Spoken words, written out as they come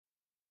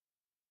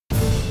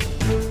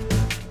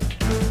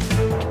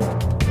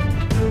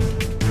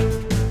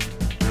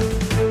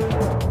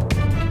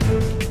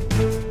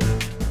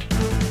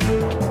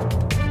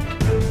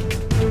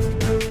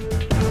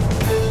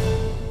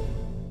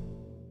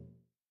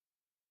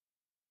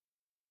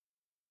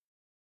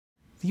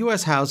The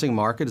U.S. housing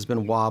market has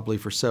been wobbly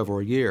for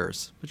several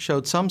years, but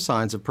showed some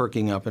signs of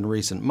perking up in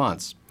recent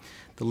months.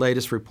 The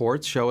latest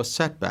reports show a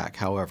setback,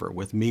 however,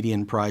 with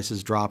median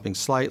prices dropping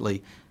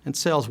slightly and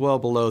sales well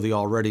below the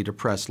already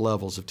depressed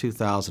levels of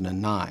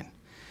 2009.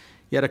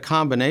 Yet a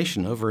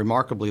combination of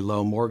remarkably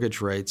low mortgage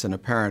rates and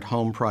apparent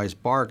home price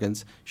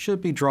bargains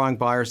should be drawing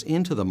buyers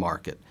into the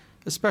market,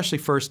 especially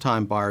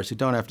first-time buyers who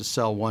don't have to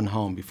sell one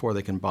home before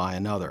they can buy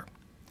another.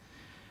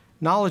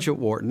 Knowledge at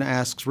Wharton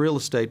asks real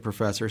estate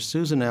professor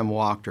Susan M.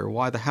 Wachter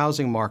why the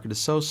housing market is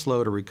so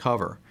slow to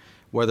recover,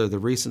 whether the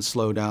recent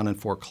slowdown in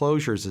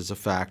foreclosures is a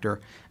factor,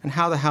 and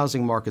how the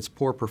housing market's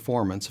poor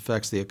performance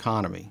affects the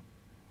economy.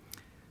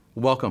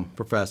 Welcome,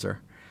 Professor.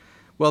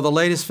 Well, the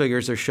latest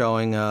figures are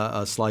showing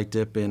a slight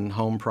dip in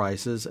home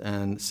prices,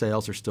 and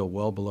sales are still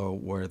well below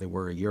where they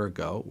were a year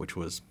ago, which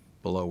was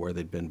below where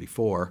they'd been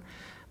before.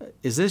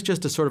 Is this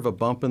just a sort of a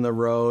bump in the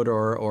road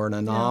or an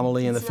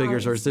anomaly in the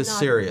figures, or is this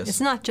serious?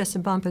 It's not just a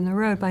bump in the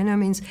road, by no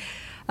means.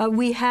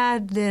 We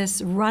had this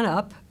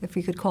run-up, if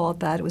we could call it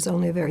that. It was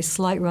only a very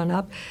slight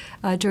run-up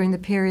during the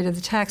period of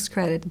the tax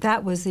credit.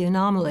 That was the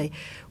anomaly.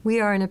 We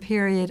are in a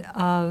period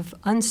of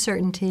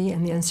uncertainty,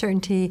 and the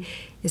uncertainty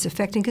is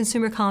affecting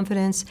consumer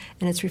confidence,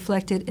 and it's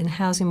reflected in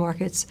housing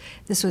markets.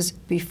 This was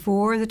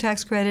before the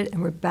tax credit,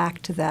 and we're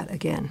back to that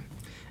again.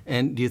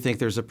 And do you think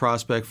there's a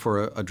prospect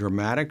for a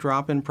dramatic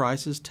drop in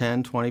prices,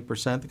 10,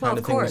 20%, the kind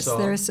of thing we saw? Well,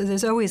 of course.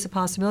 There's always a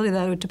possibility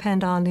that it would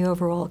depend on the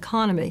overall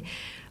economy.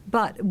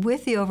 But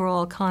with the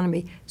overall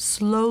economy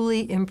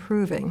slowly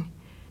improving,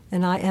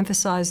 and I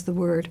emphasize the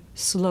word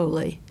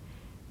slowly,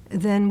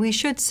 then we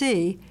should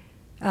see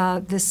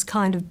this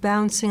kind of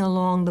bouncing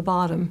along the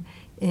bottom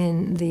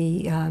in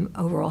the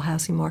overall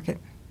housing market.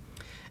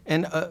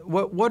 And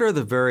what are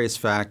the various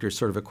factors,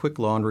 sort of a quick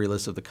laundry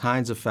list of the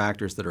kinds of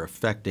factors that are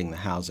affecting the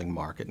housing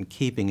market and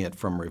keeping it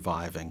from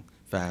reviving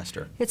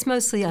faster? It's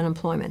mostly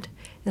unemployment.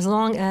 As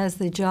long as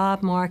the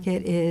job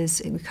market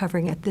is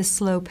recovering at this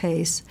slow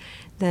pace,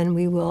 then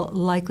we will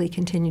likely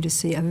continue to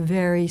see a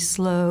very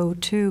slow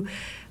to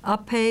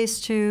up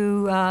pace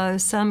to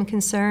some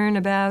concern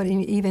about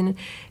even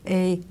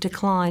a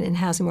decline in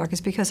housing markets,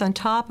 because on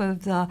top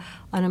of the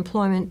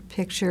unemployment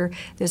picture,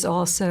 there's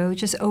also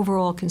just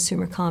overall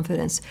consumer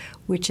confidence,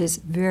 which is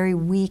very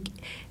weak.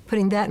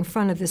 Putting that in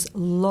front of this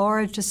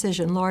large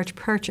decision, large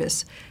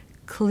purchase,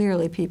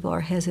 clearly people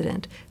are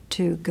hesitant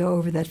to go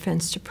over that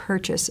fence to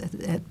purchase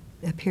at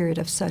a period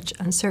of such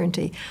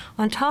uncertainty.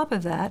 On top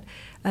of that,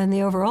 in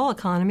the overall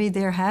economy,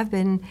 there have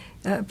been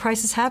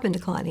prices have been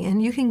declining,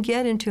 and you can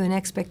get into an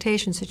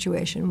expectation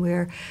situation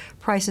where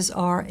prices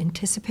are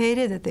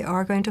anticipated that they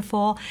are going to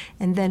fall,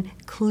 and then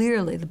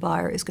clearly the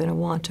buyer is going to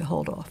want to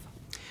hold off.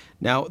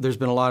 Now, there's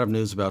been a lot of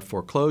news about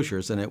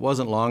foreclosures, and it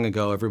wasn't long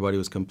ago everybody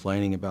was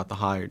complaining about the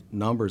high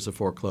numbers of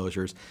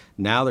foreclosures.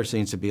 Now there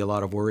seems to be a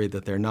lot of worry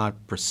that they're not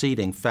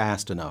proceeding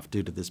fast enough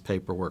due to this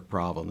paperwork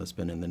problem that's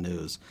been in the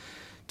news.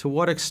 To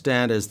what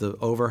extent is the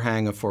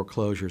overhang of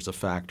foreclosures a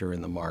factor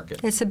in the market?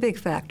 It's a big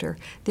factor.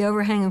 The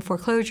overhang of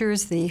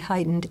foreclosures, the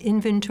heightened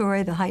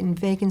inventory, the heightened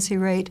vacancy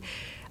rate,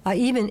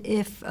 even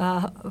if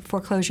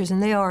foreclosures,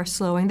 and they are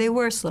slowing, they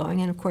were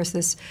slowing, and of course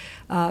this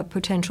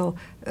potential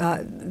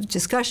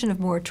discussion of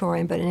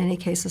moratorium, but in any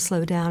case a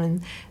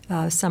slowdown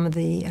in some of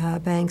the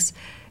banks,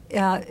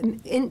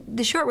 in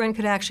the short run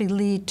could actually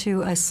lead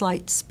to a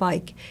slight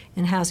spike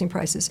in housing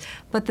prices.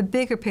 But the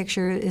bigger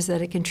picture is that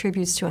it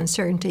contributes to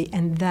uncertainty,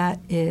 and that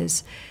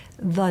is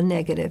the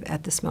negative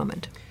at this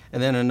moment.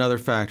 And then another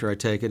factor, I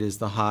take it, is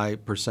the high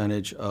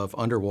percentage of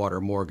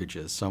underwater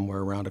mortgages. Somewhere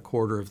around a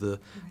quarter of the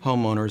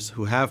homeowners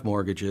who have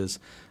mortgages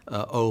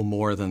owe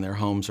more than their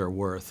homes are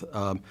worth.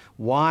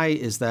 Why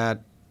is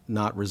that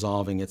not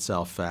resolving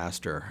itself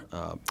faster?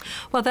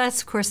 Well,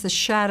 that's, of course, the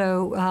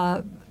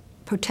shadow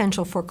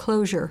potential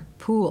foreclosure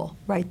pool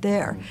right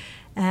there.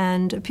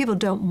 And people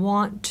don't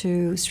want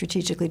to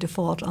strategically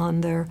default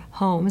on their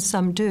homes.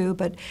 Some do,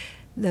 but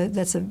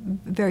that's a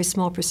very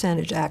small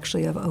percentage,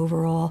 actually, of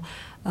overall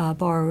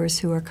borrowers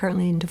who are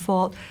currently in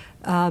default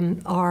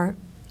are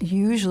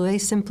usually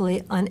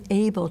simply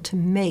unable to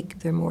make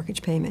their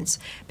mortgage payments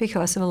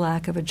because of a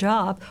lack of a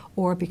job,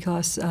 or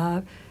because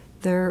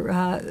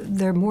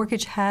their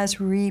mortgage has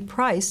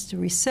repriced,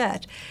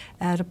 reset,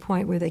 at a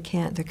point where they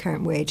can't, their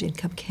current wage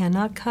income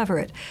cannot cover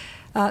it.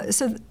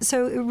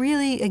 So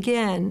really,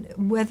 again,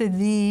 whether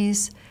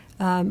these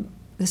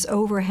this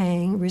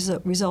overhang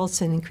results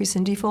in increase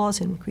in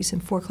defaults and increase in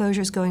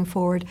foreclosures going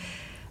forward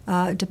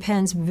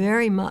depends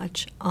very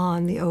much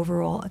on the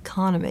overall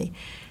economy.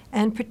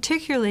 And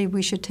particularly,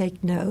 we should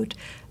take note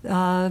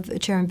of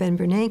Chairman Ben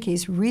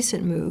Bernanke's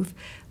recent move,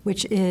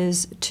 which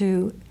is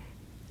to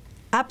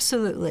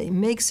absolutely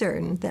make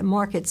certain that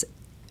markets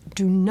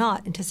do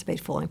not anticipate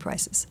falling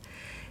prices.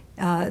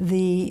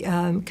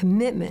 The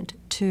commitment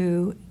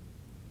to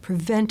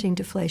preventing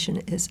deflation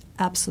is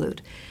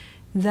absolute.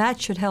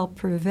 That should help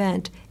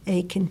prevent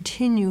a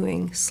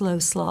continuing slow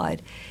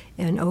slide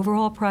in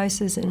overall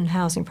prices and in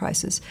housing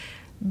prices.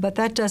 But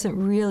that doesn't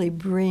really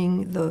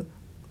bring the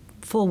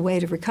full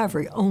weight of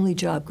recovery. Only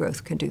job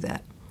growth can do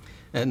that.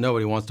 And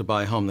nobody wants to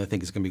buy a home they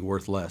think it's going to be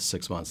worth less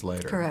 6 months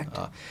later. Correct.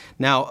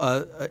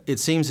 Now, it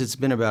seems it's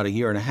been about a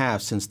year and a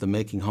half since the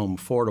Making Home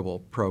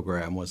Affordable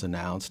program was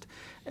announced,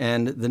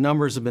 and the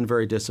numbers have been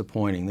very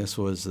disappointing. This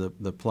was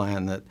the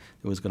plan that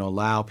was going to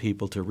allow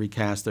people to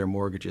recast their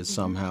mortgages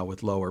somehow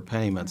with lower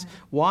payments. Right.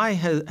 Why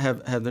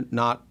have there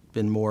not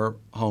been more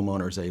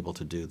homeowners able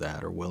to do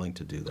that or willing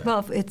to do that?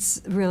 Well,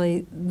 it's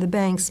really the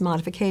bank's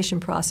modification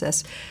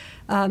process.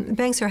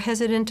 Banks are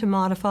hesitant to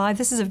modify.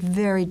 This is a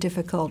very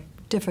difficult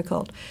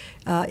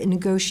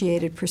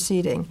negotiated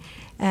proceeding.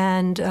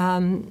 And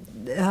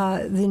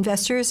the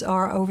investors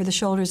are over the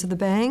shoulders of the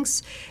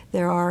banks.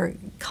 There are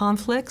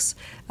conflicts.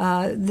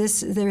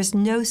 There's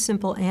no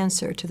simple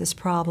answer to this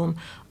problem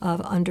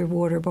of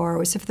underwater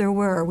borrowers. If there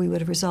were, we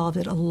would have resolved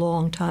it a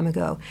long time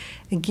ago.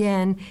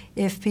 Again,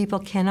 if people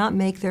cannot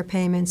make their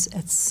payments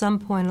at some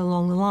point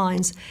along the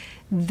lines,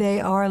 they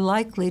are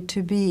likely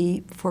to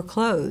be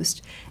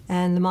foreclosed,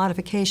 and the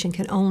modification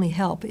can only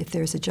help if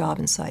there's a job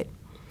in sight.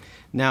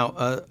 Now,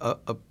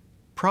 a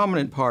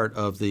prominent part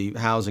of the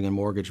housing and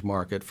mortgage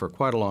market for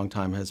quite a long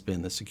time has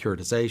been the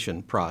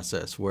securitization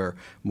process, where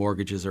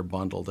mortgages are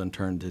bundled and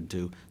turned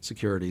into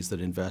securities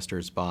that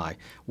investors buy.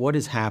 What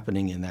is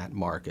happening in that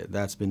market?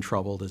 That's been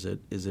troubled. Is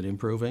it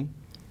improving?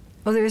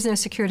 Well, there is no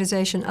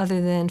securitization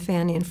other than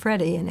Fannie and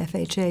Freddie and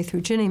FHA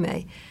through Ginnie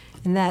Mae,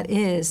 and that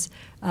is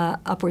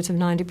upwards of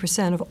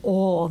 90% of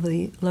all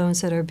the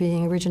loans that are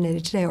being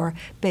originated today are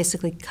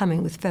basically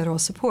coming with federal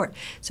support.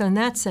 So in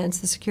that sense,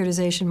 the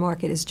securitization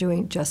market is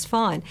doing just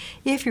fine.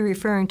 If you're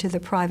referring to the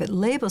private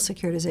label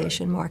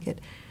securitization market,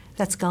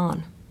 that's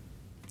gone.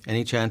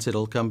 Any chance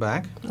it'll come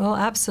back? Well,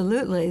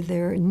 absolutely.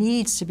 There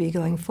needs to be,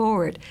 going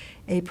forward,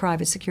 a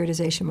private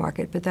securitization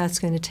market, but that's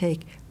going to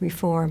take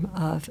reform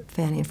of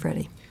Fannie and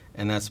Freddie.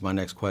 And that's my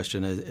next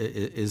question.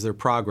 Is there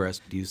progress?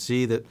 Do you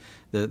see that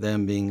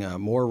them being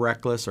more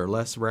reckless or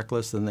less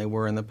reckless than they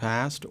were in the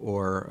past,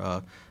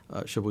 or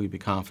should we be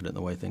confident in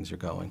the way things are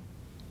going?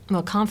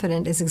 Well,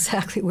 confident is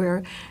exactly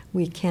where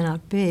we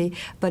cannot be,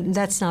 but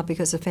that's not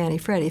because of Fannie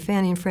and Freddie.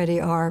 Fannie and Freddie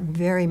are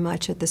very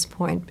much at this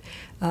point,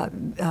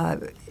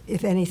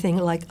 if anything,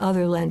 like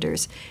other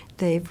lenders.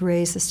 They've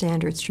raised the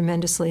standards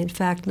tremendously. In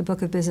fact, the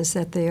book of business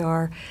that they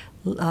are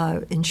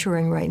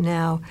insuring right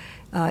now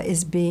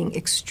is being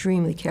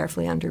extremely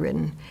carefully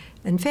underwritten.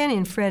 And Fannie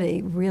and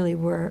Freddie really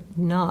were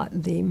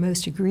not the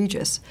most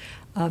egregious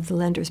of the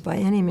lenders by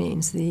any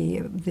means.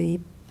 The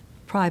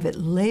private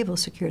label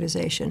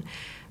securitization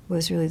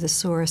was really the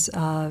source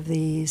of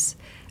these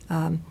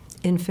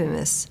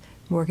infamous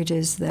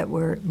mortgages that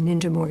were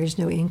ninja mortgage,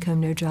 no income,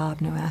 no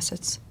job, no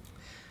assets.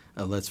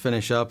 Let's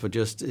finish up with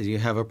just, do you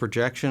have a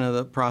projection of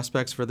the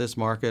prospects for this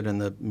market in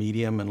the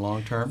medium and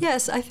long term?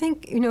 Yes, I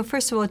think,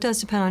 first of all, it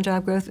does depend on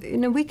job growth.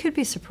 We could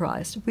be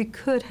surprised. We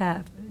could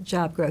have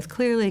job growth.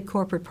 Clearly,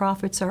 corporate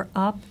profits are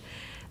up.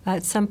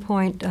 At some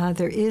point,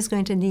 there is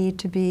going to need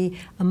to be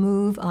a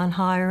move on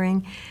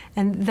hiring,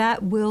 and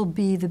that will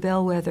be the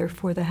bellwether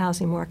for the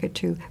housing market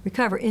to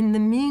recover. In the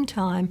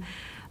meantime,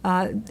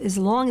 as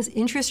long as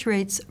interest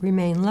rates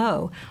remain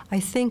low, I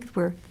think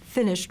we're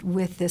finished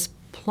with this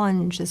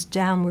plunge, this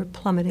downward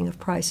plummeting of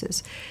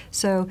prices.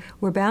 So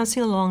we're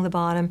bouncing along the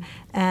bottom,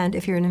 and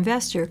if you're an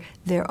investor,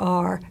 there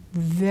are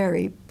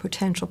very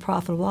potential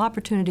profitable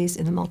opportunities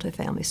in the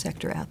multifamily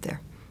sector out there.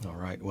 All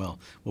right. Well,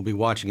 we'll be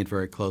watching it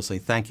very closely.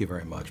 Thank you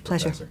very much,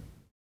 Pleasure. Professor.